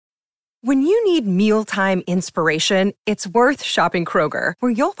When you need mealtime inspiration, it's worth shopping Kroger,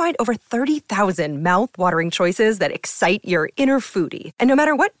 where you'll find over 30,000 mouth-watering choices that excite your inner foodie. And no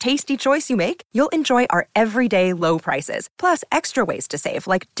matter what tasty choice you make, you'll enjoy our everyday low prices, plus extra ways to save,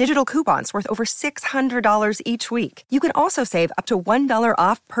 like digital coupons worth over $600 each week. You can also save up to $1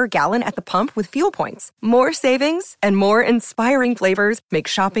 off per gallon at the pump with fuel points. More savings and more inspiring flavors make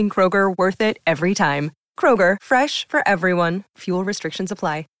shopping Kroger worth it every time. Kroger, fresh for everyone. Fuel restrictions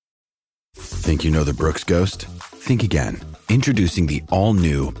apply. Think you know the Brooks Ghost? Think again. Introducing the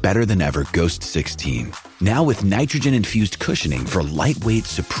all-new, better-than-ever Ghost 16. Now with nitrogen-infused cushioning for lightweight,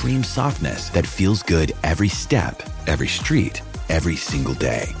 supreme softness that feels good every step, every street, every single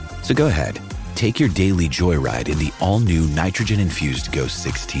day. So go ahead, take your daily joyride in the all-new nitrogen-infused Ghost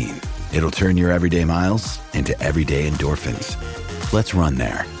 16. It'll turn your everyday miles into everyday endorphins. Let's run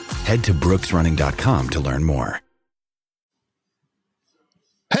there. Head to brooksrunning.com to learn more.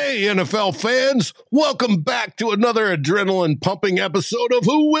 Hey, NFL fans, welcome back to another adrenaline-pumping episode of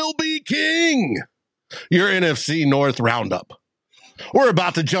Who Will Be King, your NFC North Roundup. We're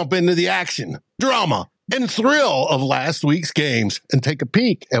about to jump into the action, drama, and thrill of last week's games and take a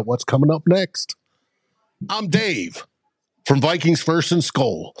peek at what's coming up next. I'm Dave from Vikings First and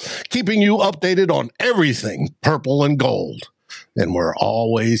Skol, keeping you updated on everything purple and gold. And we're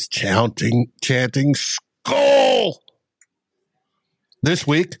always chanting Skol! This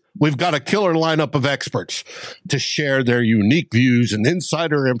week, we've got a killer lineup of experts to share their unique views and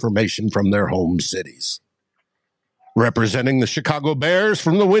insider information from their home cities. Representing the Chicago Bears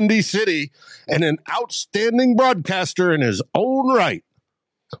from the Windy City and an outstanding broadcaster in his own right,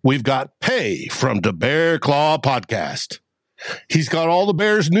 we've got Pay from the Bear Claw Podcast. He's got all the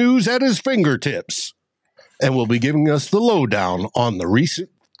Bears news at his fingertips and will be giving us the lowdown on the recent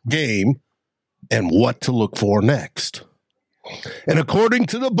game and what to look for next. And according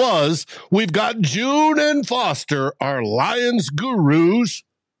to the buzz, we've got June and Foster, our Lions gurus,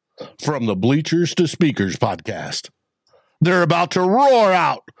 from the Bleachers to Speakers podcast. They're about to roar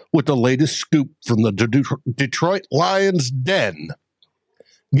out with the latest scoop from the Detroit Lions den,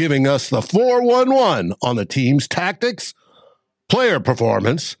 giving us the 411 on the team's tactics, player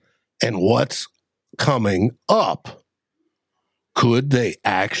performance, and what's coming up. Could they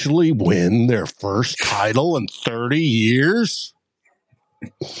actually win their first title in 30 years?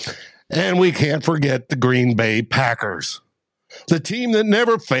 And we can't forget the Green Bay Packers, the team that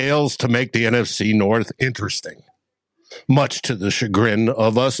never fails to make the NFC North interesting, much to the chagrin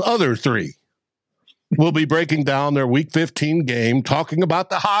of us other three. We'll be breaking down their Week 15 game, talking about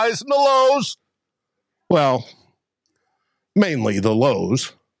the highs and the lows. Well, mainly the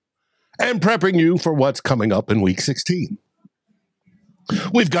lows, and prepping you for what's coming up in Week 16.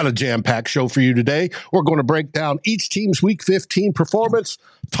 We've got a jam-packed show for you today. We're going to break down each team's Week 15 performance,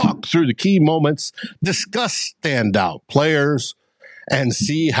 talk through the key moments, discuss standout players, and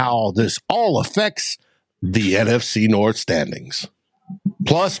see how this all affects the NFC North standings.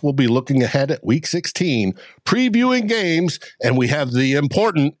 Plus, we'll be looking ahead at Week 16, previewing games, and we have the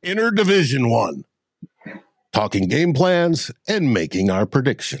important Interdivision one, talking game plans and making our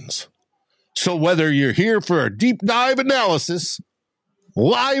predictions. So whether you're here for a deep dive analysis,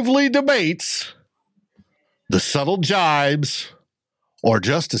 lively debates, the subtle jibes, or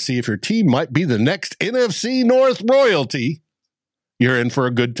just to see if your team might be the next NFC North royalty, you're in for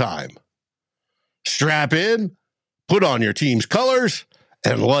a good time. Strap in, put on your team's colors,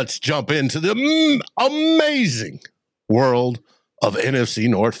 and let's jump into the amazing world of NFC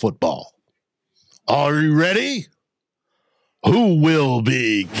North football. Are you ready? Who will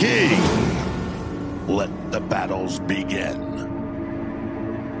be king? Let the battles begin.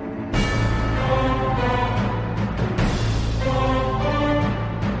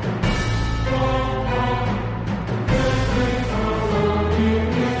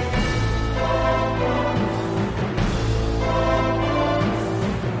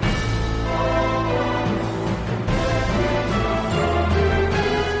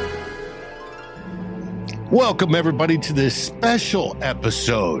 Welcome, everybody, to this special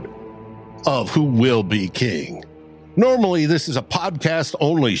episode of Who Will Be King. Normally, this is a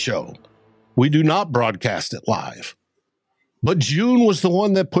podcast-only show. We do not broadcast it live. But June was the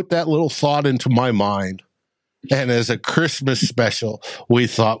one that put that little thought into my mind. And as a Christmas special, we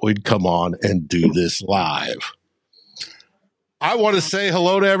thought we'd come on and do this live. I want to say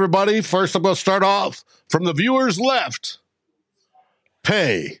hello to everybody. First, I'm going to start off from the viewers left.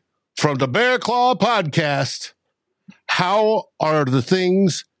 Pay from the Bear Claw Podcast. How are the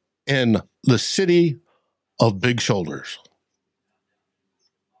things in the city of Big Shoulders?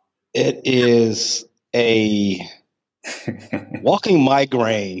 It is a Walking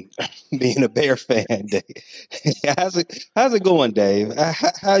migraine, being a Bear fan, Dave. how's it going, Dave?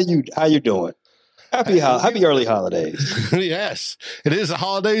 How you doing? Happy early holidays. Yes, it is the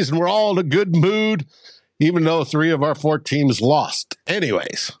holidays, and we're all in a good mood, even though 3 of our 4 teams lost.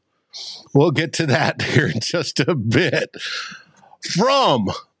 Anyways, we'll get to that here in just a bit. From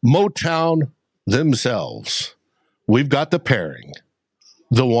Motown themselves, we've got the pairing,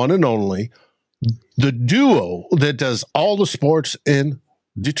 the one and only, the duo that does all the sports in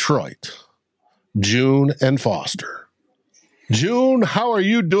Detroit, June and Foster. June, how are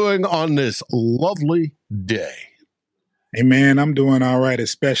you doing on this lovely day? Hey, man, I'm doing all right,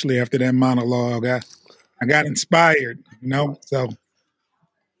 especially after that monologue. I got inspired,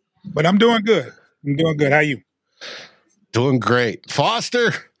 but I'm doing good. How are you? Doing great.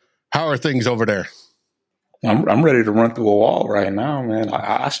 Foster, how are things over there? I'm ready to run through a wall right now, man.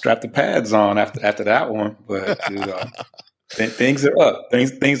 I strapped the pads on after that one, but things are up.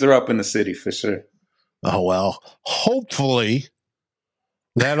 Things are up in the city for sure. Oh, well, hopefully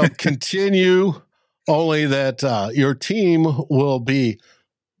that'll continue, only that your team will be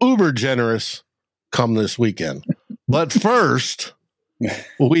uber generous come this weekend. But first,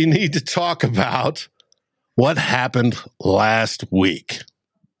 we need to talk about what happened last week.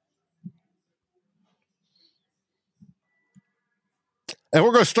 And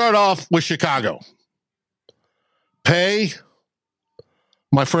we're going to start off with Chicago. Pay,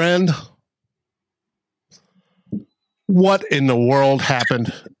 my friend, what in the world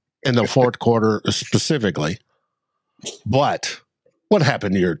happened in the fourth quarter specifically? But what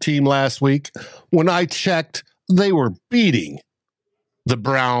happened to your team last week? When I checked, they were beating the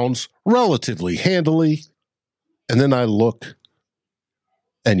Browns relatively handily. And then I looked,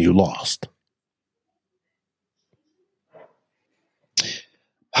 and you lost.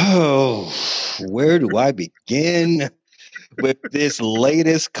 Oh, where do I begin with this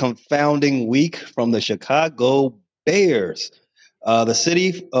latest confounding week from the Chicago Bears? The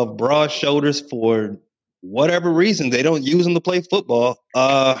city of broad shoulders, for whatever reason, they don't use them to play football.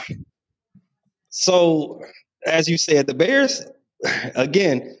 So, as you said, the Bears,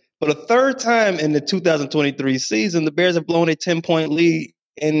 again, for the third time in the 2023 season, the Bears have blown a 10-point lead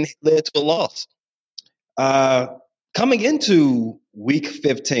and led to a loss. Coming into week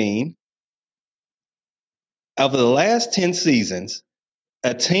 15, of the last 10 seasons,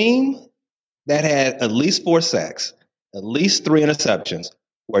 a team that had at least 4 sacks, at least 3 interceptions,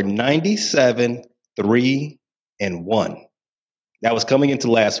 were 97, 3, and 1. That was coming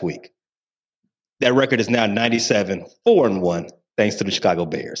into last week. That record is now 97, 4, and 1, thanks to the Chicago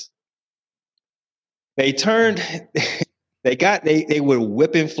Bears. They were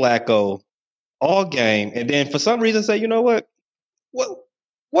whipping Flacco all game, and then for some reason say, you know what?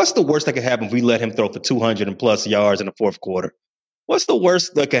 What's the worst that could happen if we let him throw for 200 and plus yards in the fourth quarter? What's the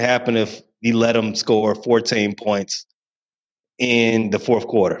worst that could happen if we let him score 14 points in the fourth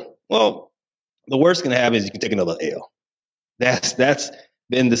quarter? Well, the worst can happen is you can take another L. That's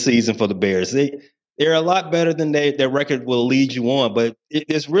been the season for the Bears. They're a lot better than their record will lead you on, but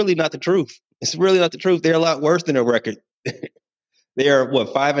it's really not the truth. It's really not the truth. They're a lot worse than their record. They are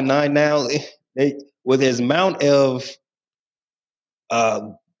 5-9 now. With his amount of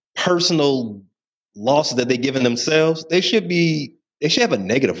personal losses that they've given themselves, they should have a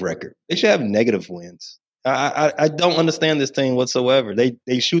negative record. They should have negative wins. I don't understand this team whatsoever.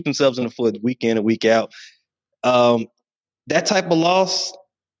 They shoot themselves in the foot week in and week out. That type of loss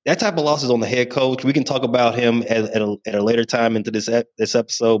is on the head coach. We can talk about him at a later time into this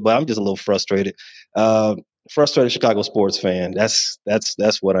episode, but I'm just a little frustrated. Frustrated Chicago sports fan. That's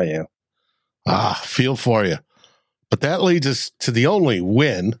what I am. Feel for you. But that leads us to the only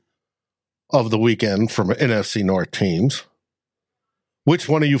win of the weekend from NFC North teams. Which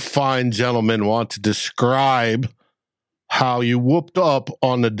one of you fine gentlemen want to describe how you whooped up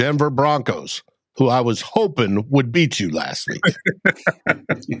on the Denver Broncos, who I was hoping would beat you last week?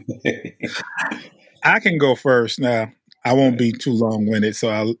 I can go first now. I won't be too long-winded,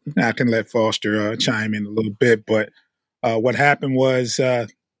 so I can let Foster chime in a little bit. But what happened was the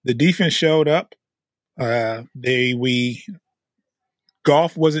defense showed up.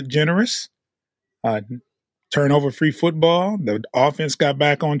 Golf wasn't generous. Turnover-free football. The offense got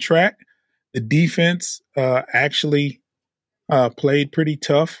back on track. The defense actually played pretty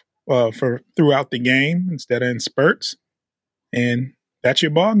tough for throughout the game instead of in spurts, and that's your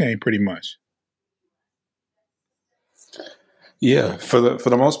ball game pretty much. Yeah, for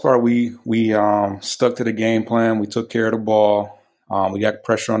the most part, we stuck to the game plan. We took care of the ball. We got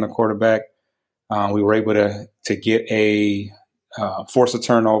pressure on the quarterback. We were able to get force a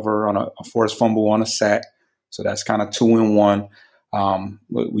turnover on a forced fumble on a sack. So that's kind of 2-1.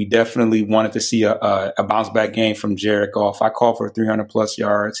 We definitely wanted to see a bounce back game from Jared Goff. I called for 300 plus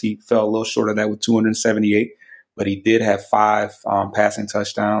yards. He fell a little short of that with 278, but he did have 5 passing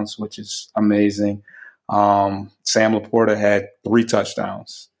touchdowns, which is amazing. Sam Laporta had 3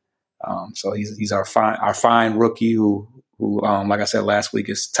 touchdowns. So he's our fine rookie who like I said last week,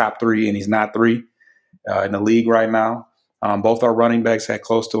 is top 3, and he's not 3 in the league right now. Both our running backs had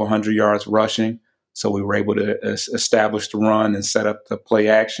close to 100 yards rushing. So we were able to establish the run and set up the play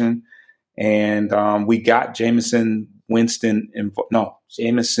action. And we got Jameson Williams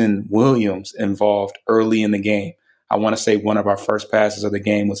involved early in the game. I want to say one of our first passes of the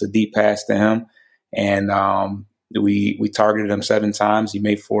game was a deep pass to him. And we targeted him 7 times. He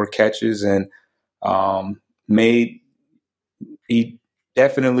made 4 catches and he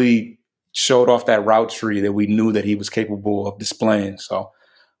definitely showed off that route tree that we knew that he was capable of displaying. So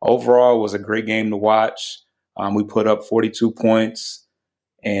overall, it was a great game to watch. We put up 42 points,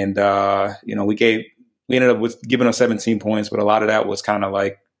 and we ended up with giving up 17 points, but a lot of that was kind of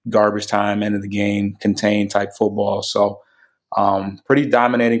like garbage time, end of the game, contained type football. So pretty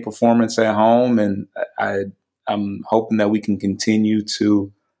dominating performance at home, and I'm hoping that we can continue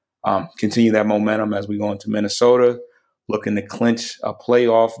that momentum as we go into Minnesota, looking to clinch a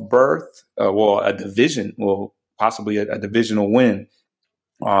playoff berth, possibly a divisional win.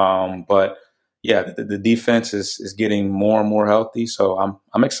 But yeah, the defense is getting more and more healthy, so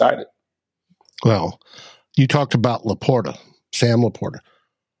I'm excited. Well, you talked about Sam Laporta.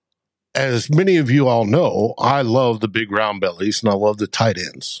 As many of you all know, I love the big round bellies and I love the tight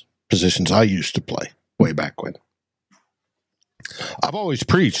ends, positions I used to play way back when. I've always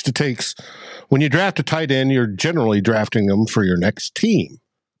preached when you draft a tight end, you're generally drafting them for your next team,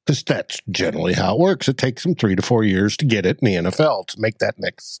 because that's generally how it works. It takes them 3 to 4 years to get it in the NFL, to make that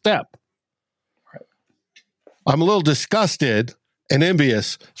next step. Right. I'm a little disgusted and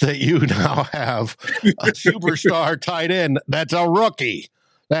envious that you now have a superstar tight end that's a rookie.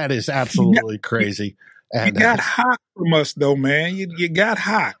 That is absolutely crazy. And you got Hawk from us, though, man. You got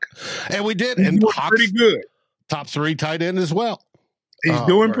Hawk. And we did. He's and doing Hawk's pretty good. Top 3 tight end as well. He's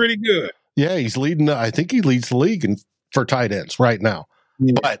doing pretty good. Yeah, he's leading. I think he leads the league for tight ends right now.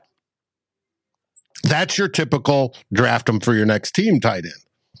 Yeah. But that's your typical draft him for your next team tight end.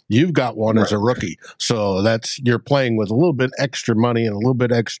 You've got one as a rookie. So you're playing with a little bit extra money and a little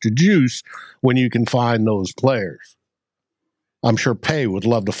bit extra juice when you can find those players. I'm sure Pay would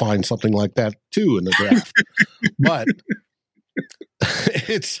love to find something like that too in the draft. But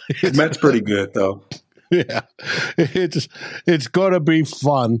that's pretty good though. Yeah. It's going to be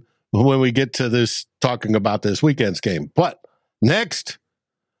fun when we get to this, talking about this weekend's game. But next,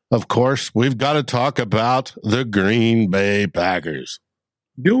 of course, we've got to talk about the Green Bay Packers.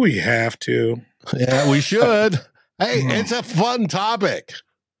 Do we have to? Yeah, we should. Hey, it's a fun topic.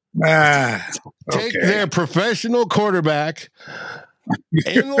 Take their professional quarterback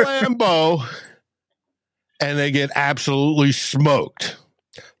in Lambeau, and they get absolutely smoked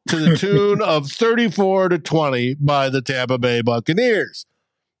to the tune of 34-20 by the Tampa Bay Buccaneers.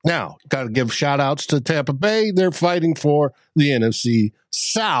 Now, got to give shout-outs to Tampa Bay. They're fighting for the NFC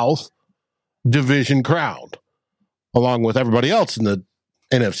South division crown, along with everybody else in the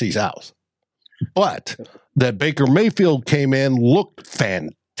NFC South. But that Baker Mayfield came in, looked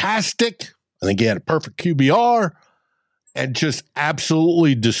fantastic. I think he had a perfect QBR and just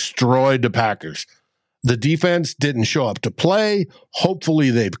absolutely destroyed the Packers. The defense didn't show up to play.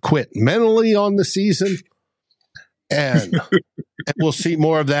 Hopefully they've quit mentally on the season. And we'll see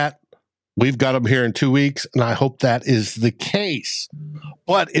more of that. We've got them here in 2 weeks, and I hope that is the case.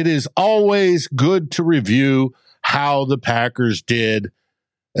 But it is always good to review how the Packers did.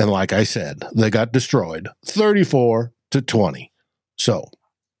 And like I said, they got destroyed 34-20. So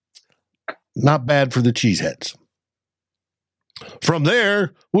not bad for the Cheeseheads. From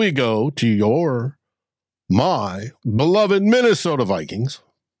there, we go to my beloved Minnesota Vikings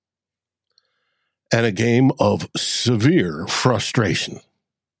and a game of severe frustration.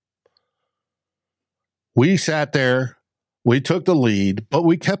 We sat there, we took the lead, but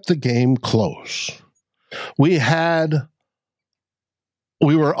we kept the game close. We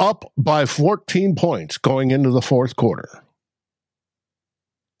were up by 14 points going into the fourth quarter.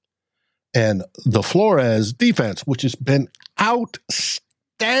 And the Flores defense, which has been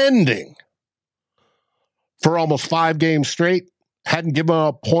outstanding for almost 5 games straight, hadn't given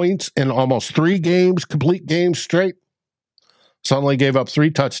up points in almost 3 complete games straight, suddenly gave up 3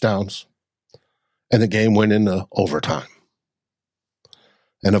 touchdowns, and the game went into overtime.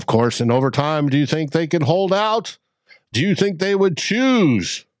 And of course, in overtime, do you think they could hold out? Do you think they would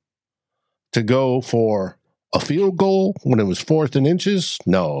choose to go for a field goal when it was 4th and inches?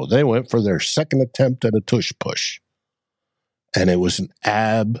 No, they went for their second attempt at a tush push. And it was an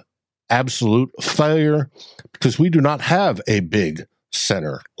absolute failure because we do not have a big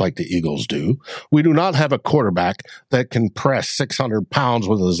center like the Eagles do. We do not have a quarterback that can press 600 pounds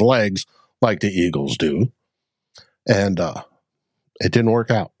with his legs like the Eagles do. And it didn't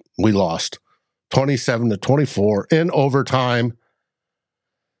work out. We lost 27-24 in overtime.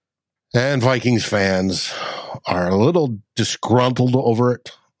 And Vikings fans are a little disgruntled over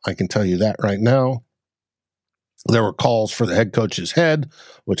it. I can tell you that right now. There were calls for the head coach's head,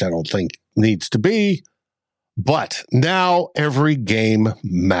 which I don't think needs to be. But now every game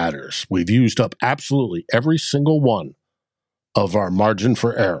matters. We've used up absolutely every single one of our margin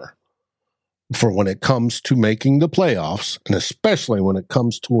for error for when it comes to making the playoffs, and especially when it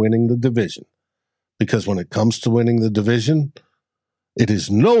comes to winning the division. Because when it comes to winning the division, it is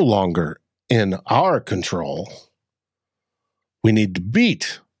no longer in our control. We need to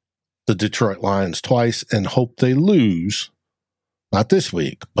beat the Detroit Lions twice and hope they lose, not this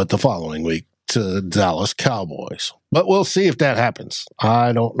week, but the following week to the Dallas Cowboys. But we'll see if that happens.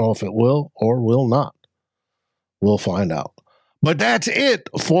 I don't know if it will or will not. We'll find out. But that's it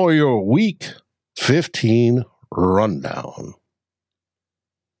for your Week 15 rundown.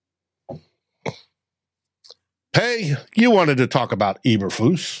 Hey, you wanted to talk about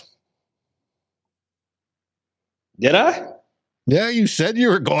Eberflus. Did I? Yeah, you said you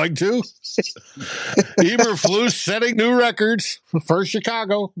were going to. Eberflus setting new records for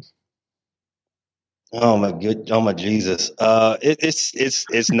Chicago. Oh my Jesus!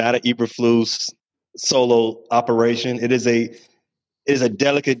 It's not an Eberflus solo operation. It is a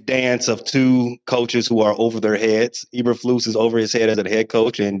delicate dance of two coaches who are over their heads. Eberflus is over his head as a head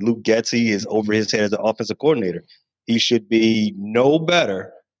coach, and Luke Getsy is over his head as an offensive coordinator. He should be no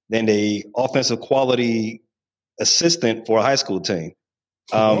better than a offensive quality assistant for a high school team.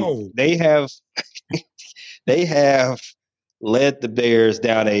 They have led the Bears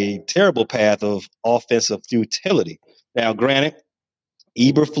down a terrible path of offensive futility. Now, granted,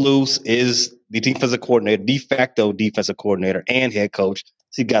 Eberflus is the defensive coordinator, de facto defensive coordinator and head coach.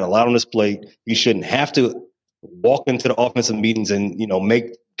 So he's got a lot on his plate. He shouldn't have to walk into the offensive meetings and,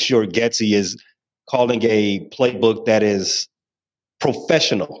 make sure Getsy is calling a playbook that is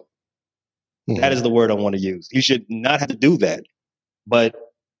professional. Mm-hmm. That is the word I want to use. He should not have to do that. But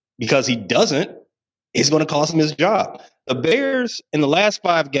because he doesn't, it's going to cost him his job. The Bears in the last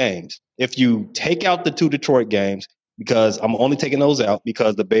 5 games, if you take out the 2 Detroit games, because I'm only taking those out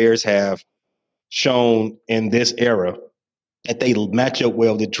because the Bears have shown in this era that they match up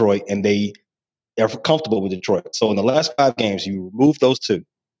well with Detroit and they are comfortable with Detroit. So in the last 5 games, you remove those 2.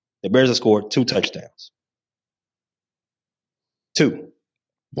 The Bears have scored 2 touchdowns. 2.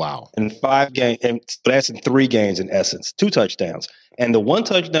 Wow. In 5 games, and that's in 3 games in essence, 2 touchdowns. And the 1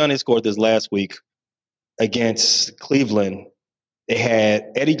 touchdown they scored this last week against Cleveland, they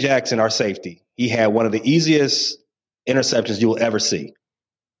had Eddie Jackson, our safety. He had one of the easiest interceptions you will ever see.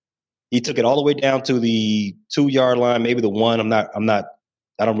 He took it all the way down to the 2-yard line, maybe the 1. I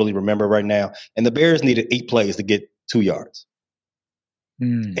don't really remember right now. And the Bears needed 8 plays to get 2 yards.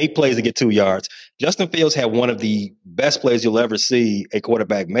 8 plays to get 2 yards. Justin Fields had one of the best plays you'll ever see a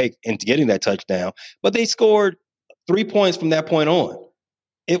quarterback make into getting that touchdown, but they scored 3 points from that point on.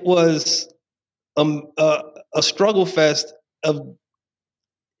 It was a struggle fest of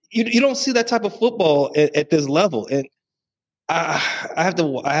you don't see that type of football at this level, and I have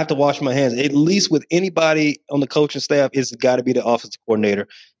to wash my hands. At least with anybody on the coaching staff, it's got to be the offensive coordinator,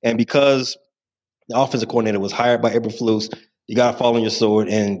 and because the offensive coordinator was hired by Eberflus, you got to fall on your sword,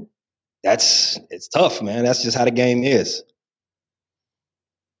 and it's tough, man. That's just how the game is.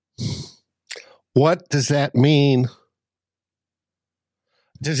 What does that mean?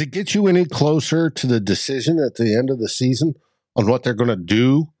 Does it get you any closer to the decision at the end of the season on what they're going to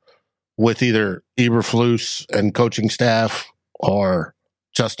do with either Eberflus and coaching staff or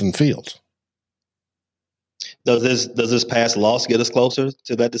Justin Fields? Does this past loss get us closer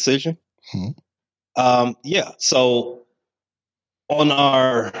to that decision? Yeah. So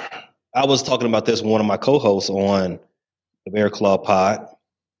I was talking about this with one of my co-hosts on the Bear Claw Pod.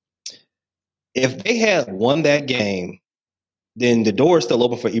 If they had won that game, then the door is still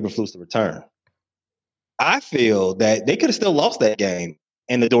open for Eberflus to return. I feel that they could have still lost that game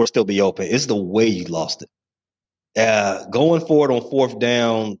and the door still be open. It's the way you lost it. Going forward on 4th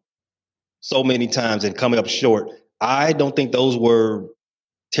down so many times and coming up short, I don't think those were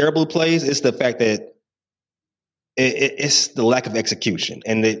terrible plays. It's the fact that it's the lack of execution.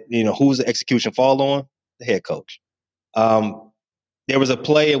 And who's the execution fall on? The head coach. There was a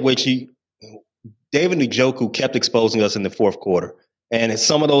play in which David Njoku kept exposing us in the fourth quarter. And in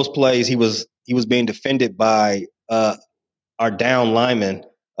some of those plays, he was being defended by our down lineman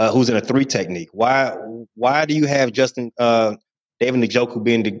who's in a 3 technique. Why do you have David Njoku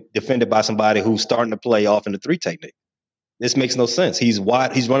being defended by somebody who's starting to play off in the 3 technique? This makes no sense. He's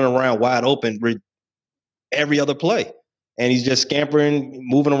running around wide open every other play. And he's just scampering,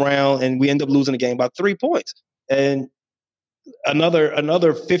 moving around, and we end up losing the game by 3 points. And another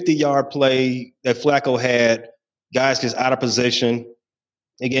 50-yard play that Flacco had, guys just out of position.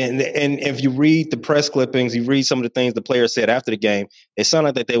 Again, and if you read the press clippings, you read some of the things the players said after the game, it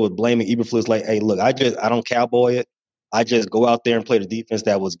sounded like they were blaming Eberflus like, hey, look, I don't cowboy it. I just go out there and play the defense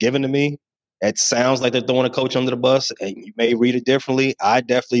that was given to me. It sounds like they're throwing a coach under the bus, and you may read it differently. I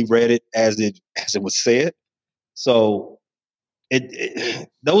definitely read it as it was said. So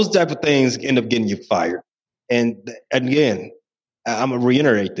those type of things end up getting you fired. And again, I'm going to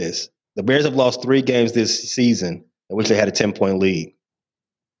reiterate this. The Bears have lost 3 games this season in which they had a 10-point lead.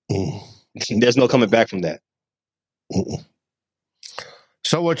 There's no coming back from that.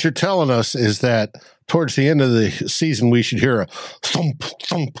 So what you're telling us is that towards the end of the season, we should hear a thump,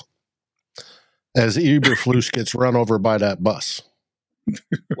 thump as Eberflus gets run over by that bus.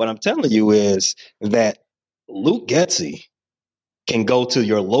 What I'm telling you is that Luke Getsy can go to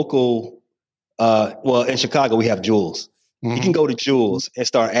your local, in Chicago, we have Jules. Mm-hmm. You can go to Jules and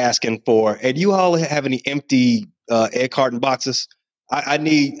start asking for, hey, do you all have any empty egg carton boxes? I'm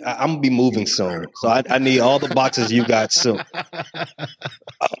going to be moving soon. So I need all the boxes you got soon.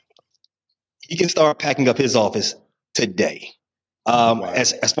 He can start packing up his office today. Wow.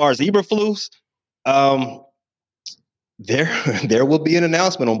 As far as Eberflus, there will be an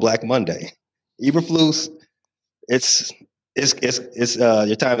announcement on Black Monday. Eberflus, it's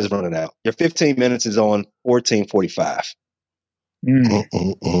your time is running out. Your 15 minutes is on 14:45.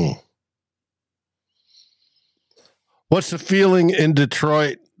 What's the feeling in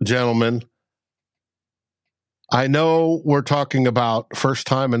Detroit, gentlemen? I know we're talking about first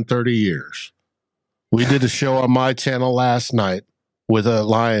time in 30 years. We did a show on my channel last night with a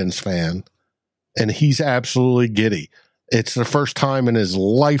Lions fan, and he's absolutely giddy. It's the first time in his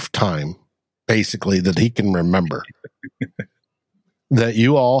lifetime, basically, that he can remember that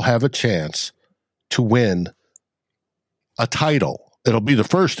you all have a chance to win a title. It'll be the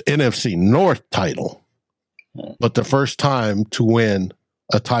first NFC North title, but the first time to win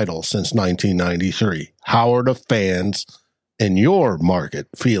a title since 1993. How are the fans in your market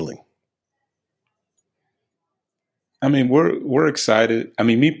feeling? I mean, we're excited. I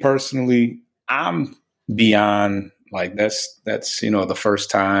mean, me personally, I'm beyond like that's the first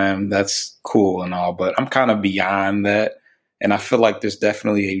time. That's cool and all, but I'm kind of beyond that. And I feel like there's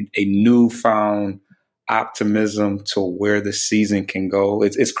definitely a newfound optimism to where the season can go.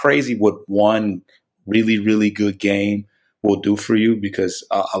 It's crazy what one really, really good game will do for you, because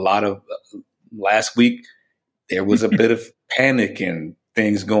a lot of last week there was a bit of panic and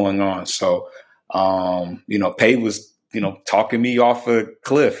things going on. So, Pay was, talking me off a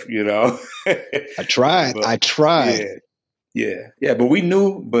cliff, I tried. Yeah. But we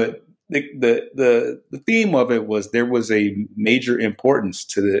knew, but the theme of it was there was a major importance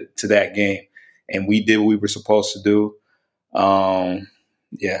to that game, and we did what we were supposed to do. Corey.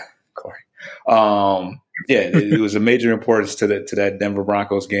 It was a major importance to that Denver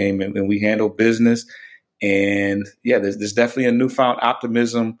Broncos game, and we handled business. And there's definitely a newfound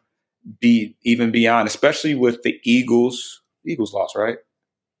optimism, even beyond, especially with the Eagles. Eagles lost, right?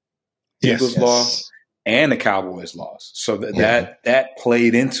 Yes. Eagles lost, and the Cowboys lost. So that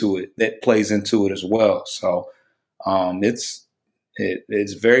played into it. That plays into it as well. So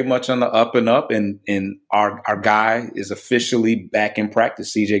it's very much on the up and up, and our guy is officially back in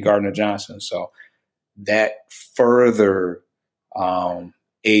practice, CJ Gardner-Johnson. So that further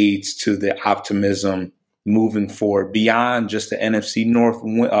aids to the optimism moving forward beyond just the NFC North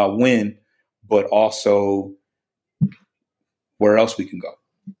win, but also where else we can go.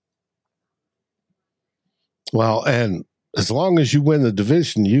 Well, and as long as you win the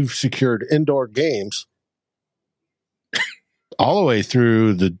division, you've secured indoor games all the way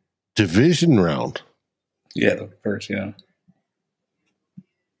through the division round. Yeah, the first, yeah.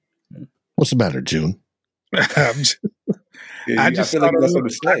 What's the matter, June? I just saw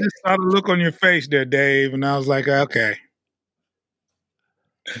the look on your face there, Dave, and I was like, okay.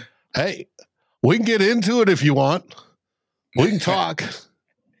 Hey, we can get into it if you want. We can talk.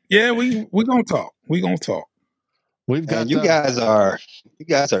 Yeah, we're going to talk. We're going to talk. We've got And you guys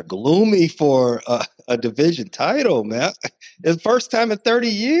are gloomy for a division title, man. It's the first time in 30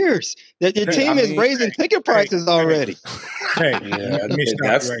 years that your team is raising ticket prices already. Hey, Yeah, let me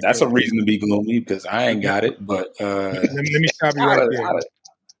stop you right that's there. a reason to be gloomy because I ain't got it. But Let me stop you right there.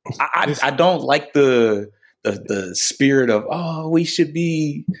 I don't like the spirit of we should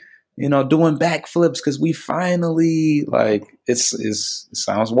be doing backflips because we finally it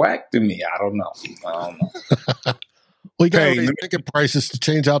sounds whack to me. I don't know. We got to raise ticket prices to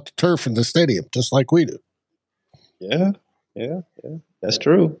change out the turf in the stadium, just like we do. Yeah, that's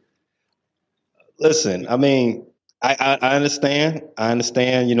true. Listen, I mean, I understand.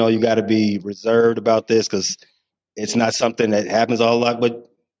 You got to be reserved about this because it's not something that happens all a lot. But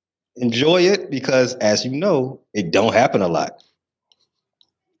enjoy it because, as you know, it don't happen a lot.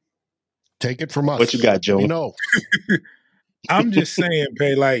 Take it from us. What you got, Joe? We know. I'm just saying,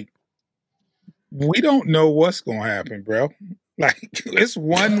 Pay, we don't know what's going to happen, bro. It's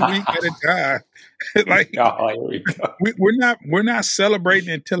 1 week at a time. We're not celebrating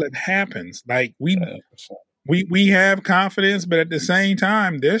until it happens. We have confidence, but at the same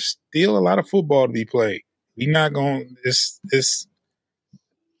time, there's still a lot of football to be played. We're not going. It's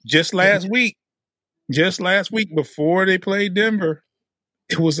just last week before they played Denver,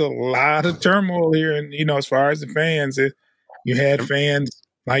 it was a lot of turmoil here, and as far as the fans, you had fans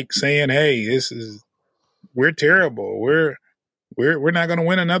saying, "Hey, we're terrible. We're not going to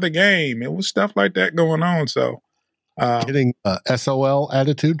win another game." It was stuff like that going on. So, getting SOL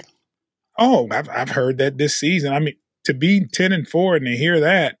attitude. Oh, I've heard that this season. I mean, to be 10-4 and to hear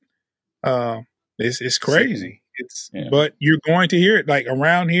that, it's crazy. But you're going to hear it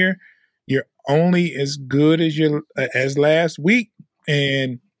around here. You're only as good as last week,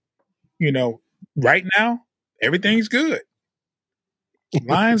 and right now everything's good.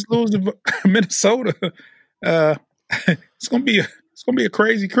 Lions lose to Minnesota. It's gonna be a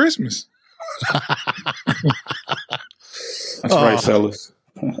crazy Christmas. That's right, fellas.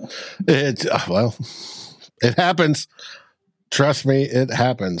 It happens. Trust me, it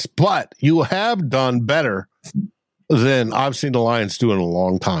happens. But you have done better than I've seen the Lions do in a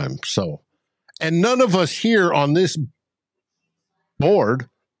long time. So, and none of us here on this board,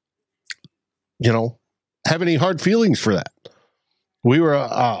 have any hard feelings for that. We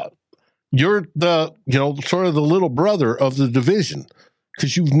were, you're the, sort of the little brother of the division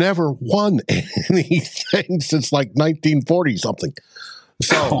because you've never won anything since 1940 something.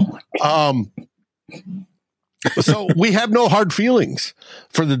 So, so we have no hard feelings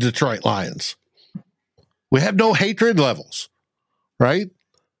for the Detroit Lions. We have no hatred levels, right?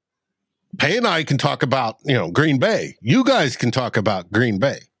 Pay and I can talk about, Green Bay. You guys can talk about Green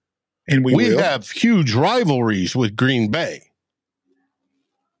Bay. And we have huge rivalries with Green Bay.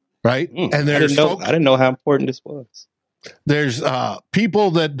 Right? And I didn't know how important this was. There's people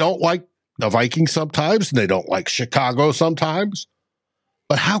that don't like the Vikings sometimes, and they don't like Chicago sometimes.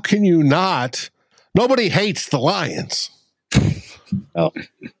 But how can you not? Nobody hates the Lions. Oh,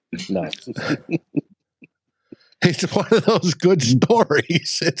 no. It's one of those good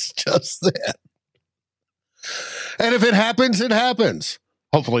stories. It's just that. And if it happens, it happens.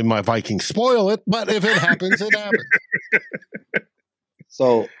 Hopefully my Vikings spoil it, but if it happens, it happens.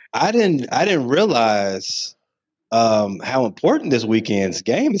 So I didn't realize how important this weekend's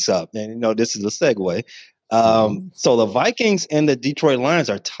game is up. And this is a segue. So the Vikings and the Detroit Lions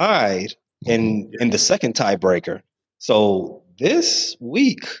are tied in the second tiebreaker. So this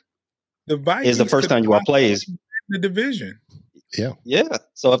week the Vikings is the first time you all play the division. Yeah.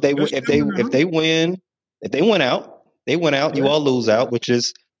 So if they win out. You all lose out, which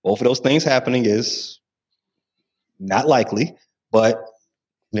is both of those things happening is not likely. But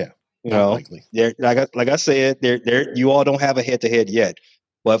likely. Like I said, you all don't have a head-to-head yet.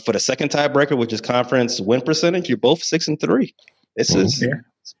 But for the second tiebreaker, which is conference win percentage, you're both 6-3. This is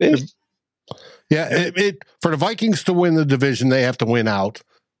big. Yeah, for the Vikings to win the division, they have to win out,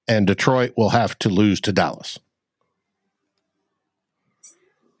 and Detroit will have to lose to Dallas.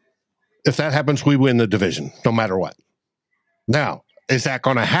 If that happens, we win the division, no matter what. Now, is that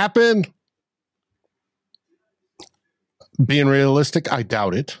going to happen? Being realistic, I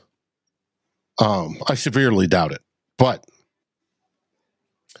doubt it. I severely doubt it. But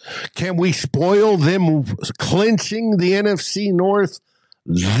can we spoil them clinching the NFC North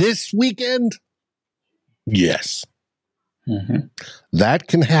this weekend? Yes. Mm-hmm. That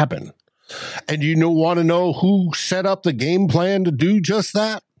can happen. And you want to know who set up the game plan to do just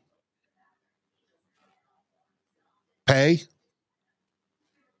that? Pay?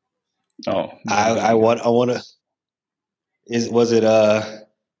 I want to. Was it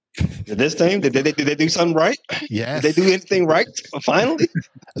This team, did they do something right? Yes. Did they do anything right finally?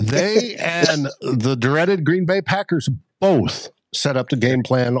 They and the dreaded Green Bay Packers both set up the game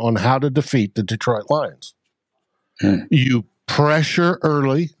plan on how to defeat the Detroit Lions. You pressure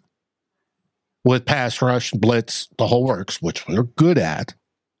early with pass rush, blitz, the whole works, which we're good at.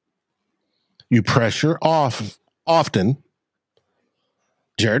 You pressure off often.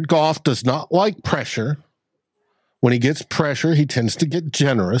 Jared Goff does not like pressure. When he gets pressure, he tends to get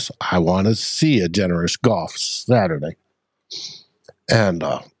generous. I want to see a generous Goff Saturday and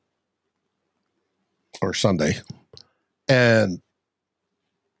or Sunday. And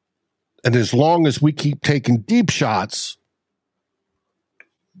as long as we keep taking deep shots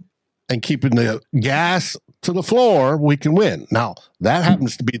and keeping the gas to the floor, we can win. Now, that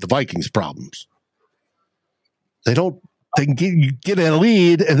happens to be the Vikings' problems. They can get a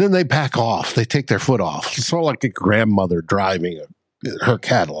lead, and then they back off. They take their foot off. It's sort of like a grandmother driving her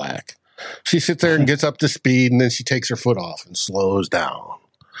Cadillac. She sits there and gets up to speed, and then she takes her foot off and slows down.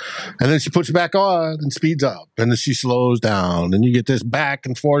 And then she puts it back on and speeds up, and then she slows down, and you get this back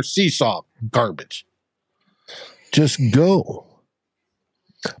and forth seesaw garbage. Just go.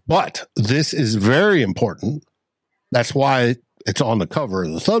 But this is very important. That's why it's on the cover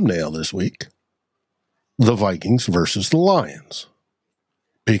of the thumbnail this week. The Vikings versus the Lions.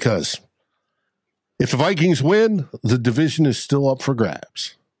 Because if the Vikings win, the division is still up for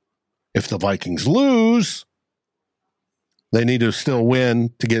grabs. If the Vikings lose, they need to still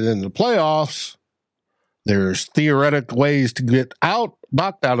win to get into the playoffs. There's theoretic ways to get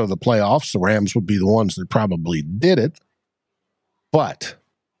knocked out of the playoffs. The Rams would be the ones that probably did it. But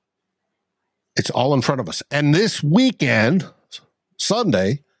it's all in front of us. And this weekend,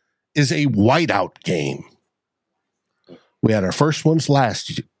 Sunday, is a whiteout game. We had our first ones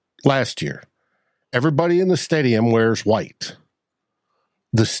last year. Everybody in the stadium wears white.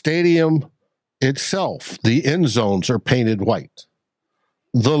 The stadium itself, the end zones are painted white.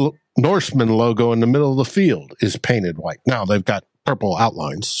 The Norseman logo in the middle of the field is painted white. Now they've got purple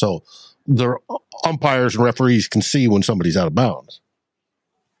outlines, so the umpires and referees can see when somebody's out of bounds.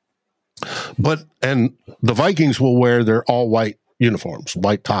 And the Vikings will wear their all white uniforms,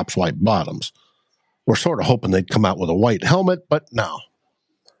 white tops, white bottoms. We're sort of hoping they'd come out with a white helmet, but no.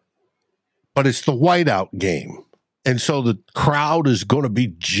 But it's the whiteout game. And so the crowd is going to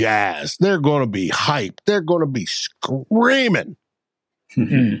be jazzed. They're going to be hyped. They're going to be screaming.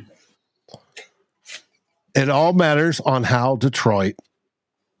 It all matters on how Detroit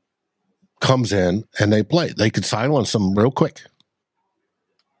comes in and they play. They could silence them real quick.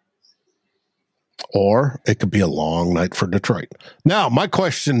 Or it could be a long night for Detroit. Now, my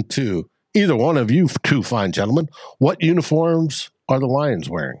question to either one of you two fine gentlemen, what uniforms are the Lions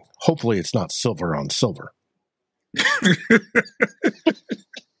wearing? Hopefully it's not silver on silver.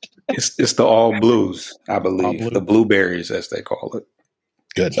 It's the all blues, I believe. Blue. The blueberries, as they call it.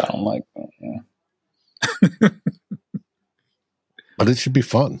 Good. I don't like that. Yeah. But it should be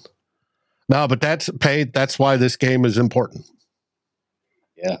fun. No, but that's paid. That's why this game is important.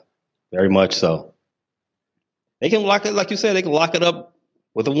 Yeah, very much so. They can lock it, like you said, they can lock it up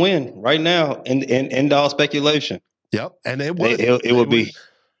with a win right now and end all speculation. Yep. And it would be.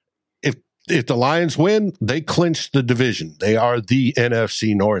 If the Lions win, they clinch the division. They are the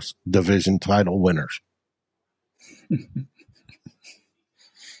NFC North division title winners.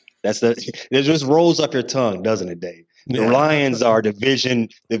 It just rolls up your tongue, doesn't it, Dave? The Lions are division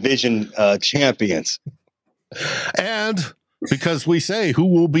champions. And because we say who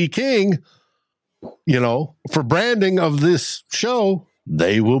will be king, for branding of this show,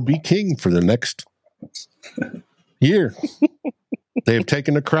 they will be king for the next year. They have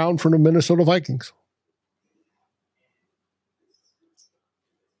taken the crown from the Minnesota Vikings.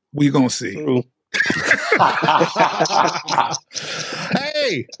 We're going to see.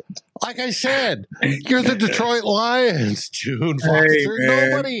 Hey, like I said, you're the Detroit Lions, June Foster. Hey,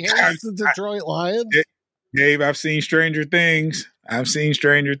 nobody hates the Detroit Lions. Dave, I've seen stranger things.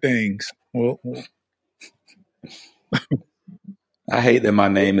 Well, I hate that my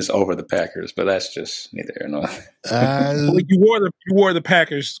name is over the Packers, but that's just neither here nor well, you wore the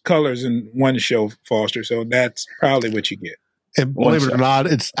Packers colors in one show, Foster, so that's probably what you get. And believe it or not,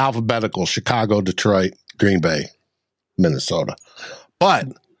 it's alphabetical: Chicago, Detroit, Green Bay, Minnesota. But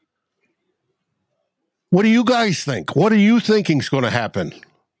what do you guys think? What are you thinking is going to happen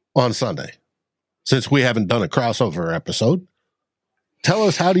on Sunday? Since we haven't done a crossover episode, tell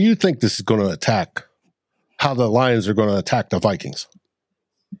us, how do you think this is going to attack? How the Lions are going to attack the Vikings?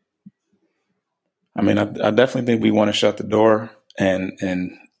 I mean, I definitely think we want to shut the door and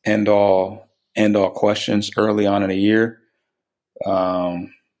end all questions early on in the year.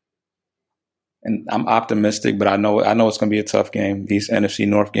 and I'm optimistic, but I know it's going to be a tough game. These NFC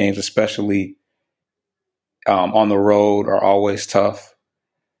North games, especially on the road, are always tough.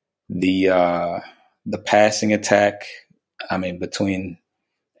 The passing attack, I mean, between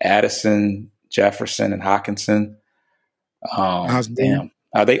Addison, Jefferson, and Hawkinson. Damn,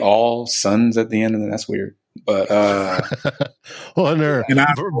 are they all sons at the end of it? That's weird. But well, and they're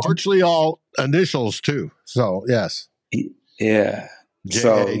virtually all initials too. So yes, yeah.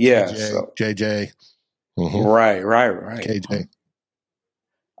 JJ. Mm-hmm. Right. KJ.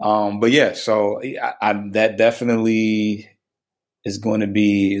 But yeah, so that definitely is going to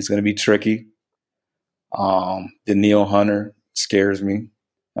be tricky. Daniil Hunter scares me.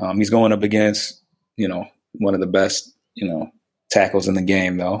 He's going up against, one of the best, tackles in the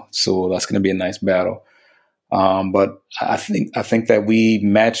game though. So that's going to be a nice battle. But I think that we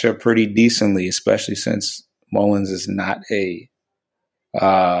match up pretty decently, especially since Mullins is not a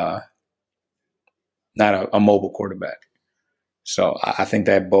mobile quarterback. So I think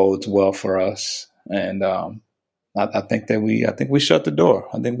that bodes well for us. And I think we shut the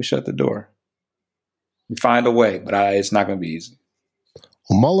door. We find a way, but it's not going to be easy.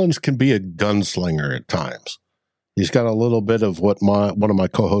 Well, Mullins can be a gunslinger at times. He's got a little bit of what one of my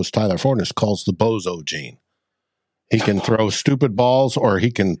co-hosts, Tyler Fornes, calls the bozo gene. He can throw stupid balls, or he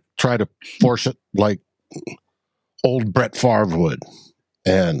can try to force it like old Brett Favre would.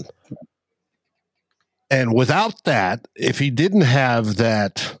 And without that, if he didn't have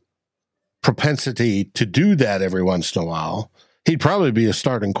that propensity to do that every once in a while, he'd probably be a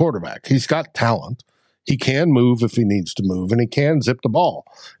starting quarterback. He's got talent. He can move if he needs to move, and he can zip the ball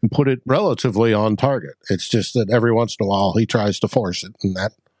and put it relatively on target. It's just that every once in a while he tries to force it, and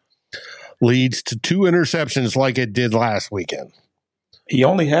that leads to 2 interceptions like it did last weekend. He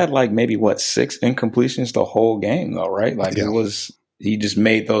only had maybe 6 incompletions the whole game though, right? He just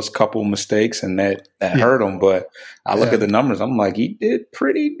made those couple mistakes and that hurt him. But I look at the numbers, I'm like, he did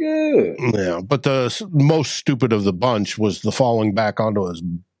pretty good. Yeah, but the most stupid of the bunch was the falling back onto his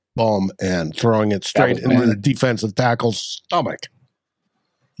bum and throwing it straight into the defensive tackle's stomach.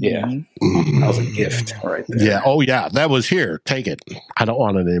 Yeah. That was a gift right there. Yeah. Oh, yeah. That was here. Take it. I don't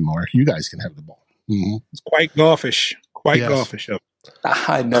want it anymore. You guys can have the ball. Mm-hmm. It's quite golfish. Golfish.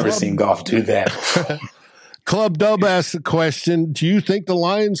 I've never seen golf do that. Club Dub asked the question, do you think the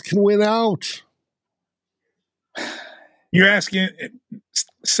Lions can win out? You're asking,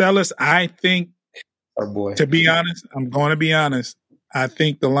 Celis, I think, to be honest, I'm going to be honest, I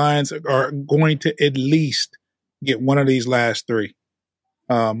think the Lions are going to at least get one of these last 3.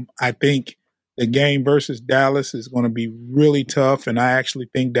 I think the game versus Dallas is going to be really tough, and I actually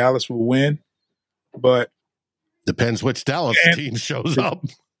think Dallas will win. But depends which Dallas team shows up.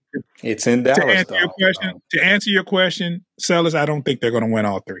 It's in Dallas. To answer your question, Sellers, I don't think they're going to win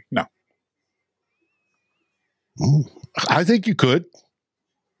all 3. No. I think you could.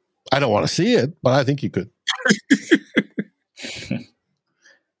 I don't want to see it, but I think you could.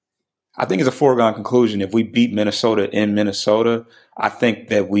 I think it's a foregone conclusion. If we beat Minnesota in Minnesota, I think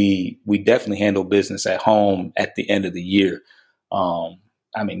that we definitely handle business at home at the end of the year.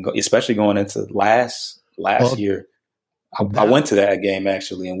 Especially going into last year. I went to that game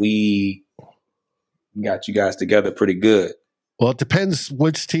actually, and we got you guys together pretty good. Well, it depends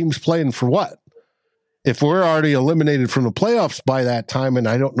which team's playing for what. If we're already eliminated from the playoffs by that time, and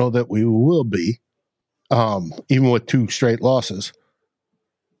I don't know that we will be, even with 2 straight losses,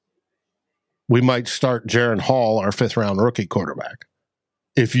 we might start Jaron Hall, our 5th-round rookie quarterback.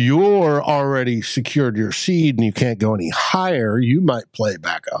 If you're already secured your seed and you can't go any higher, you might play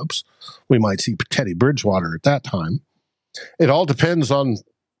backups. We might see Teddy Bridgewater at that time. It all depends on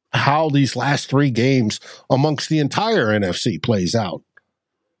how these last 3 games amongst the entire NFC plays out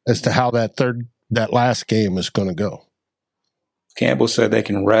as to how that last game is going to go. Campbell said they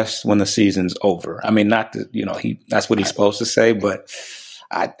can rest when the season's over. I mean, not that, that's what he's supposed to say, but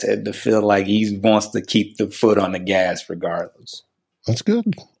I tend to feel like he wants to keep the foot on the gas regardless. That's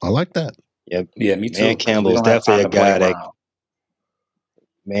good. I like that. Yep. Yeah, me too. Man Campbell's definitely a guy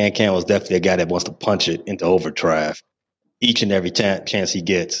that wants to punch it into overdrive each and every chance he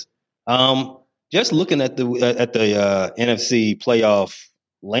gets. Just looking at the NFC playoff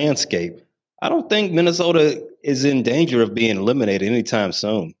landscape, I don't think Minnesota is in danger of being eliminated anytime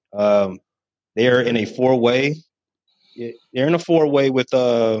soon. They're in a 4-way. They're in a 4-way with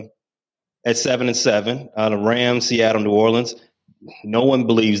at 7-7. The Rams, Seattle, New Orleans. No one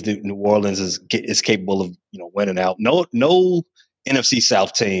believes that New Orleans is capable of winning out. No NFC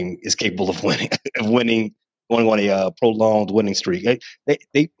South team is capable of winning, going on a prolonged winning streak.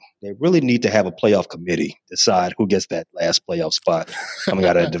 they really need to have a playoff committee decide who gets that last playoff spot coming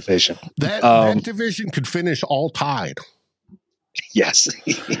out of the division. That division could finish all tied. Yes.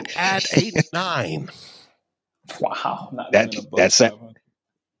 At 8-9. Wow. That sounds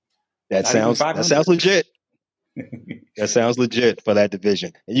legit. That sounds legit for that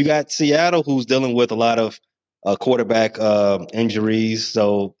division. And you got Seattle, who's dealing with a lot of quarterback injuries,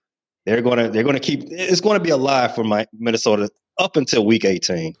 so they're gonna keep. It's going to be alive for Minnesota up until week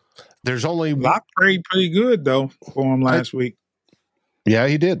 18. There's only Locke played pretty good though for him last week. Yeah,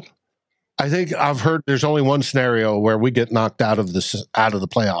 he did. I think I've heard there's only one scenario where we get knocked out of the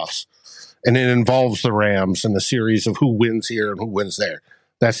playoffs, and it involves the Rams and the series of who wins here and who wins there.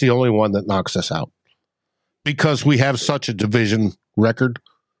 That's the only one that knocks us out because we have such a division record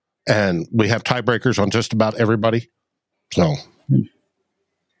and we have tiebreakers on just about everybody. So,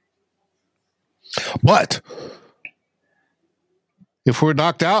 but if we're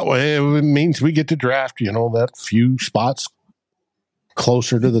knocked out, it means we get to draft, that few spots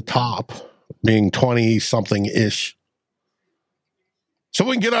closer to the top, being 20-something-ish. So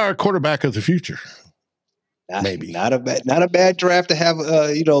we can get our quarterback of the future. Maybe. Not a bad draft to have,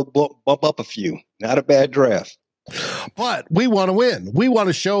 bump up a few. Not a bad draft. But we want to win. We want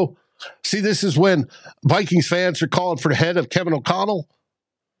to show. See, this is when Vikings fans are calling for the head of Kevin O'Connell.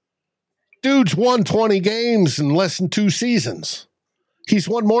 Dude's won 20 games in less than 2 seasons. He's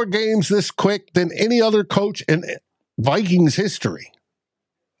won more games this quick than any other coach in Vikings history.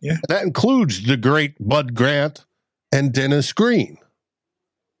 Yeah. That includes the great Bud Grant and Dennis Green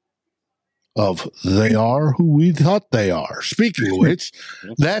of They Are Who We Thought They Are. Speaking of which,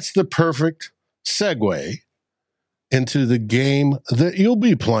 that's the perfect segue into the game that you'll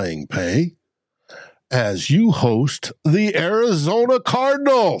be playing, Pay, as you host the Arizona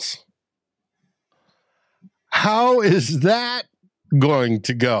Cardinals. How is that going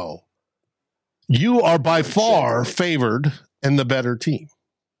to go? You are by far favored and the better team.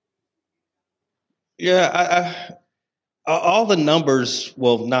 Yeah, all the numbers,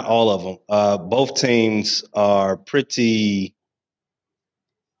 well, not all of them. Both teams are pretty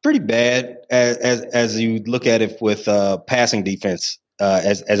bad as you look at it with passing defense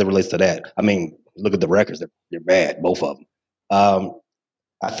as it relates to that. I mean, look at the records; they're bad, both of them.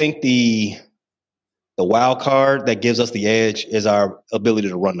 I think the wild card that gives us the edge is our ability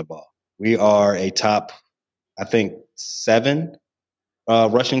to run the ball. We are a top, I think, 7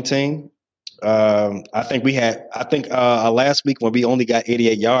 rushing team. I think last week when we only got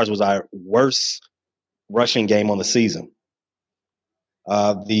 88 yards was our worst rushing game on the season.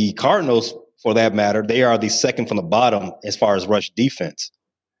 The Cardinals, for that matter, they are the second from the bottom as far as rush defense.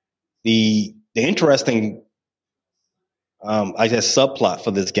 The interesting, subplot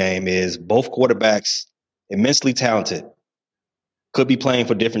for this game is both quarterbacks, immensely talented, could be playing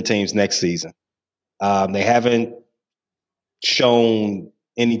for different teams next season. They haven't shown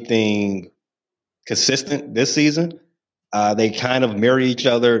anything consistent this season. They kind of mirror each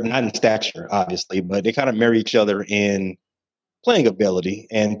other, not in stature, obviously, but they kind of mirror each other in playing ability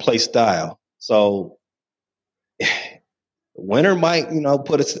and play style. So winner might,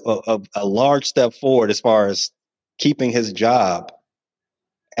 put a large step forward as far as keeping his job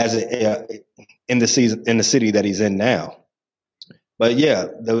as in the city that he's in now. But yeah,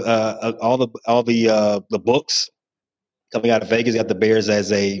 all the books coming out of Vegas got the Bears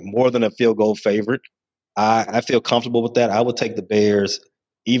as a more than a field goal favorite. I feel comfortable with that. I would take the Bears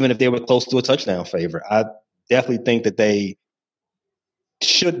even if they were close to a touchdown favorite. I definitely think that they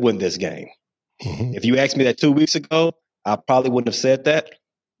should win this game. Mm-hmm. If you asked me that 2 weeks ago, I probably wouldn't have said that.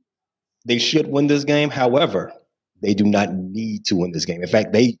 They should win this game. However, they do not need to win this game. In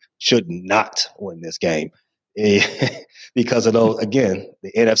fact, they should not win this game because of those, again,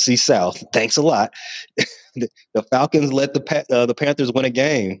 the NFC South. Thanks a lot. The Falcons let the Panthers win a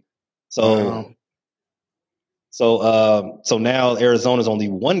game. So now Arizona's only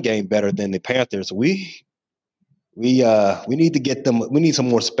 1 game better than the Panthers. We need to get them. We need some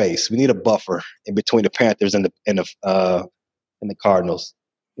more space. We need a buffer in between the Panthers and the Cardinals.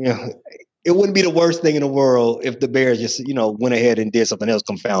 It wouldn't be the worst thing in the world if the Bears just went ahead and did something else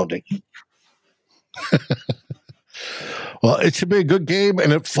confounding. Well, it should be a good game,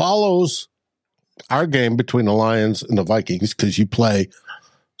 and it follows our game between the Lions and the Vikings because you play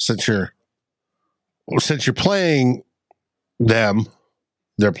since you're playing them.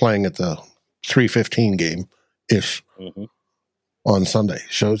 They're playing at the 3:15 game ish on Sunday,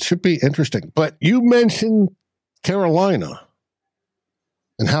 so it should be interesting. But you mentioned Carolina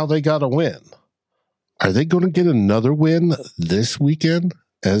and how they got a win. Are they going to get another win this weekend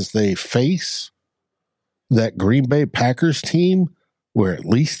as they face that Green Bay Packers team where at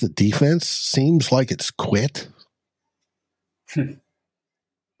least the defense seems like it's quit? If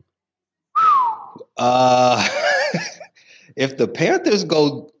the Panthers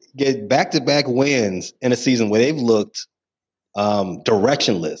get back-to-back wins in a season where they've looked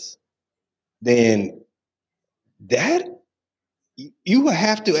directionless, then that you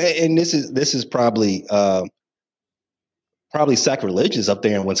have to, and this is probably sacrilegious up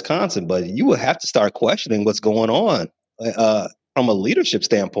there in Wisconsin, but you will have to start questioning what's going on from a leadership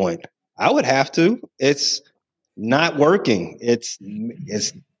standpoint. I would have to. It's not working. It's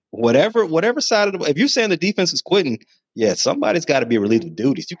whatever side of the. If you're saying the defense is quitting, yeah, somebody's got to be relieved of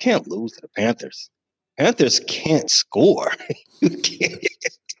duties. You can't lose to the Panthers. Panthers can't score. You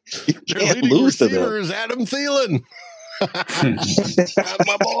can't lose to them. Is Adam Thielen. That's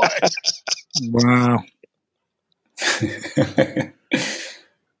my boy.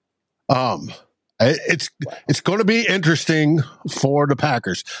 Wow. It's going to be interesting for the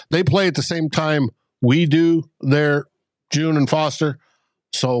Packers. They play at the same time we do there, June and Foster.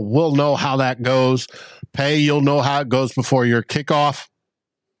 So we'll know how that goes. Pay, you'll know how it goes before your kickoff.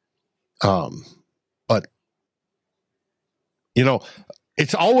 But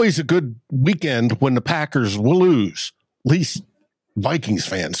it's always a good weekend when the Packers will lose. At least Vikings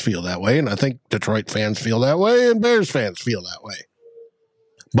fans feel that way, and I think Detroit fans feel that way, and Bears fans feel that way.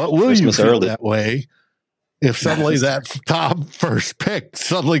 But will you feel that way if suddenly that top first pick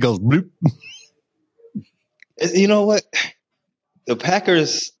suddenly goes bloop? You know what? The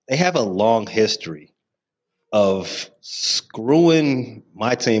Packers, they have a long history of screwing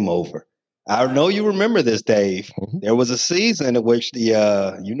my team over. I know you remember this, Dave. Mm-hmm. There was a season in which you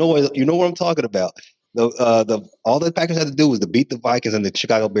know what I'm talking about. All the Packers had to do was to beat the Vikings and the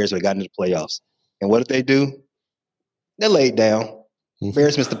Chicago Bears when they got into the playoffs. And what did they do? They laid down. Mm-hmm.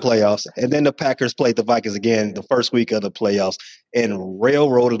 Bears missed the playoffs, and then the Packers played the Vikings again the first week of the playoffs and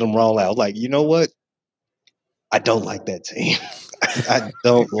railroaded them all out. Like, you know what? I don't like that team. I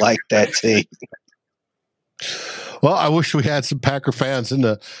don't like that team. Well, I wish we had some Packer fans in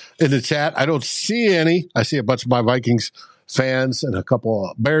the chat. I don't see any. I see a bunch of my Vikings fans and a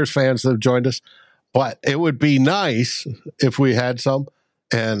couple of Bears fans that have joined us. But it would be nice if we had some.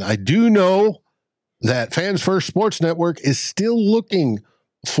 And I do know that Fans First Sports Network is still looking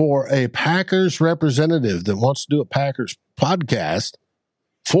for a Packers representative that wants to do a Packers podcast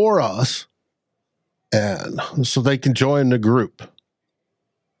for us, and so they can join the group.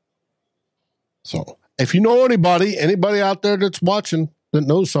 So if you know anybody out there that's watching that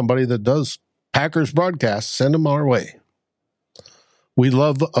knows somebody that does Packers broadcasts, send them our way. We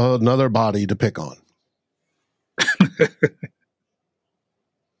love another body to pick on.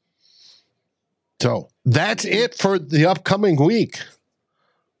 So that's it for the upcoming week.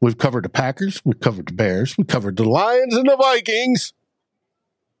 We've covered the Packers, we've covered the Bears, we covered the Lions and the Vikings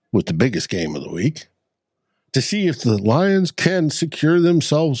with the biggest game of the week to see if the Lions can secure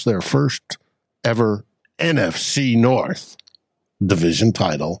themselves their first ever NFC North division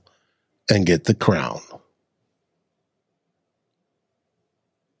title and get the crown.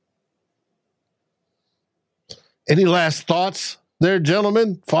 Any last thoughts there,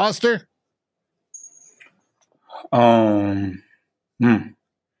 gentlemen? Foster?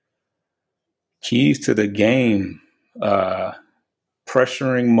 Keys to the game,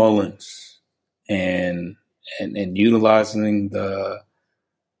 pressuring Mullins and utilizing the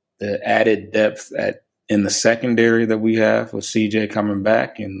added depth in the secondary that we have with CJ coming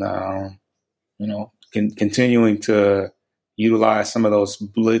back, and continuing to utilize some of those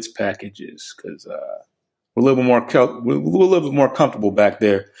blitz packages because we're a little bit more comfortable back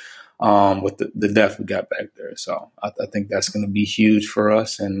there. With the depth we got back there. So I think that's going to be huge for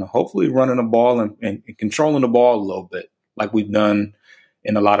us, and hopefully running the ball and controlling the ball a little bit like we've done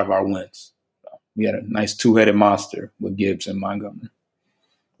in a lot of our wins. So we had a nice two-headed monster with Gibbs and Montgomery.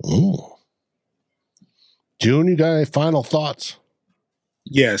 Ooh. June, you got any final thoughts?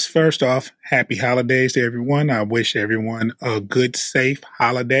 Yes. First off, happy holidays to everyone. I wish everyone a good, safe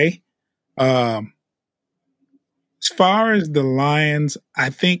holiday. As far as the Lions,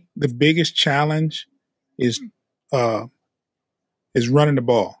 I think the biggest challenge is running the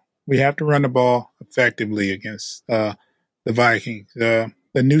ball. We have to run the ball effectively against the Vikings. The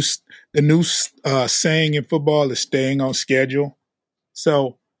new saying in football is staying on schedule.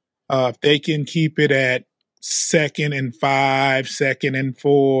 So if they can keep it at 2nd and 5, 2nd and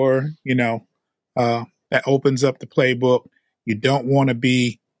 4, that opens up the playbook. You don't want to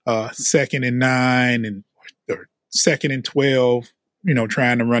be 2nd and 9 or 2nd and 12,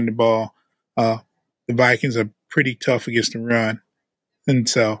 trying to run the ball. The Vikings are pretty tough against the run. And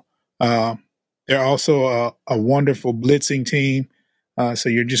so they're also a wonderful blitzing team. So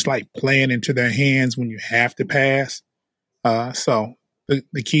you're just like playing into their hands when you have to pass. So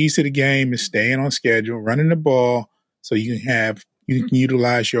the keys to the game is staying on schedule, running the ball, so you can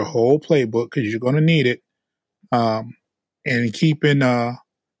utilize your whole playbook because you're going to need it, and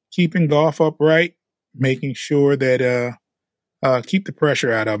keeping golf upright, making sure that keep the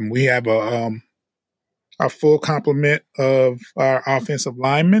pressure out of them. We have a full complement of our offensive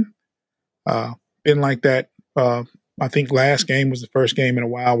linemen. Been like that. I think last game was the first game in a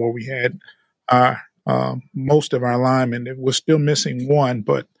while where we had most of our linemen. We're still missing one,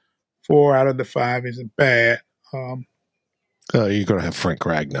 but 4 out of the 5 isn't bad. You're going to have Frank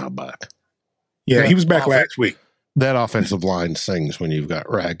Ragnar back. Yeah, he was back last week. That offensive line sings when you've got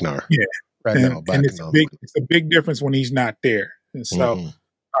Ragnar. Yeah, Ragnar back. And it's a big difference when he's not there. And so,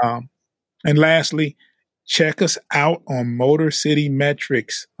 and lastly, check us out on Motor City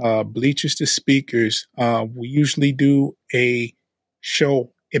Metrics, Bleachers to Speakers. We usually do a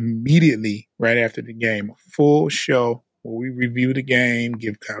show immediately right after the game, a full show where we review the game,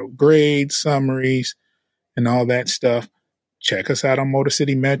 give grades, summaries, and all that stuff. Check us out on Motor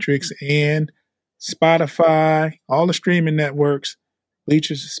City Metrics and Spotify, all the streaming networks,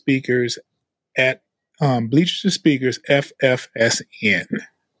 Bleachers to Speakers at Bleachers to Speakers FFSN.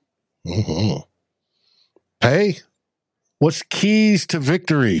 Hey, what's keys to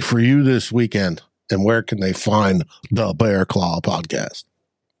victory for you this weekend, and where can they find the Bear Claw podcast?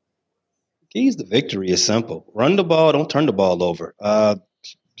 Keys to victory is simple. Run the ball, don't turn the ball over.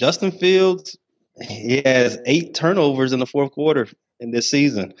 Justin Fields, he has 8 turnovers in the fourth quarter in this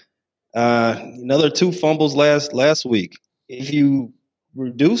season. Another 2 fumbles last week. If you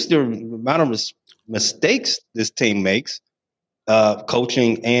reduce the amount of mistakes this team makes,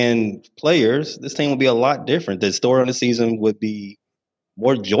 coaching and players, this team will be a lot different. The story on the season would be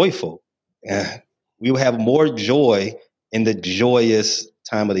more joyful. We will have more joy in the joyous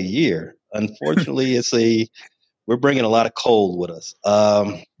time of the year. Unfortunately, we're bringing a lot of cold with us.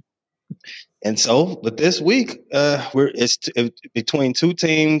 And so, but this week, it's between 2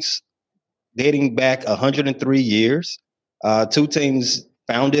 teams dating back 103 years. 2 teams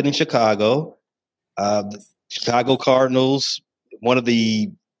founded in Chicago. The Chicago Cardinals, one of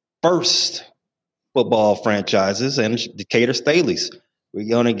the first football franchises, and Decatur Staleys. We're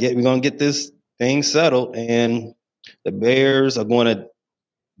gonna get this thing settled, and the Bears are going to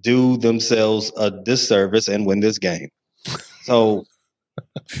do themselves a disservice and win this game. So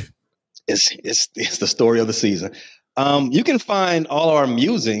it's the story of the season. You can find all our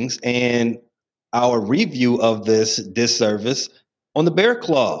musings and our review of this disservice on the Bear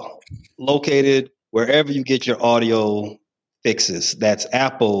Claw, located wherever you get your audio fixes. That's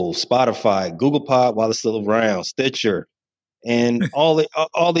Apple, Spotify, Google Pod while it's still around, Stitcher, and all the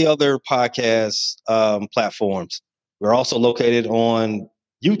other podcast platforms. We're also located on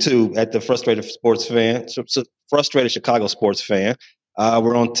YouTube at the Frustrated Chicago Sports Fan.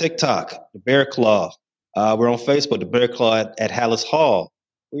 We're on TikTok, the Bear Claw. We're on Facebook, the Bear Claw at Hallis Hall.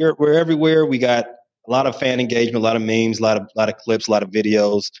 We're everywhere. We got a lot of fan engagement, a lot of memes, a lot of clips, a lot of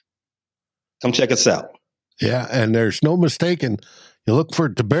videos. Come check us out. Yeah, and there's no mistaking. You look for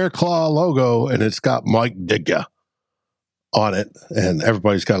the Bear Claw logo, and it's got Mike Ditka on it, and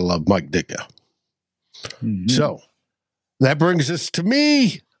everybody's got to love Mike Ditka. Mm-hmm. So that brings us to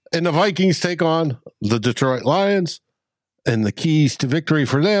me, and the Vikings take on the Detroit Lions, and the keys to victory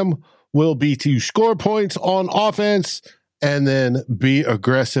for them will be to score points on offense and then be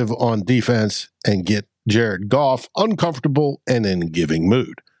aggressive on defense and get Jared Goff uncomfortable and in a giving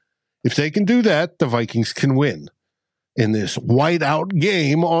mood. If they can do that, the Vikings can win in this whiteout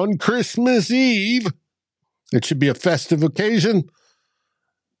game on Christmas Eve. It should be a festive occasion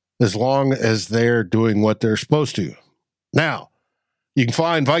as long as they're doing what they're supposed to. Now, you can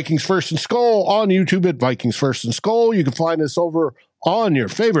find Vikings First and Skull on YouTube at Vikings First and Skull. You can find us over on your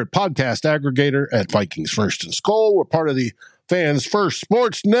favorite podcast aggregator at Vikings First and Skull. We're part of the Fans First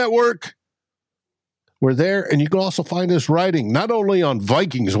Sports Network. We're there, and you can also find us writing not only on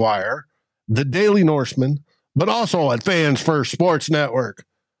Vikings Wire, the Daily Norseman, but also at Fans First Sports Network,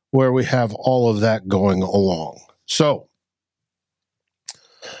 where we have all of that going along. So,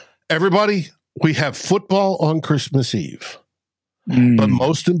 everybody, we have football on Christmas Eve. But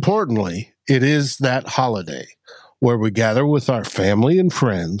most importantly, it is that holiday where we gather with our family and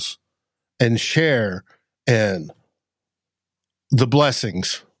friends and share in the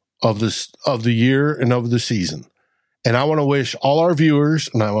blessings of the year and of the season. And I want to wish all our viewers,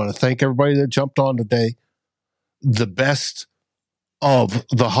 and I want to thank everybody that jumped on today, the best of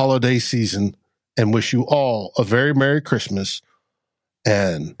the holiday season, and wish you all a very Merry Christmas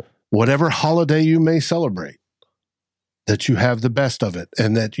and whatever holiday you may celebrate. that you have the best of it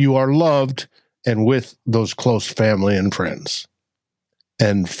and that you are loved and with those close family and friends.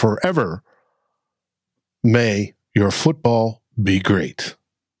 And forever, may your football be great.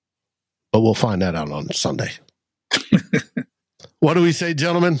 But we'll find that out on Sunday. What do we say,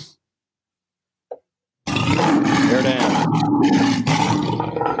 gentlemen? Bear down.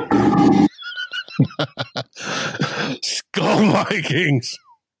 Skull Vikings.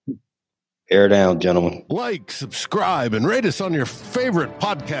 Bear down, gentlemen. Like, subscribe, and rate us on your favorite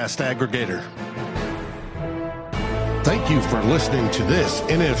podcast aggregator. Thank you for listening to this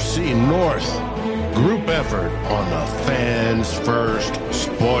NFC North group effort on the Fans First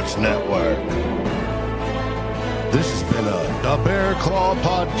Sports Network. This has been a Bear Claw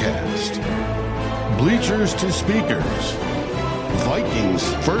podcast. Bleachers to speakers.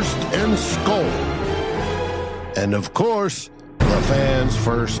 Vikings First and Skull. And of course, the Fans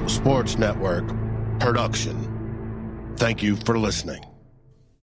First Sports Network production. Thank you for listening.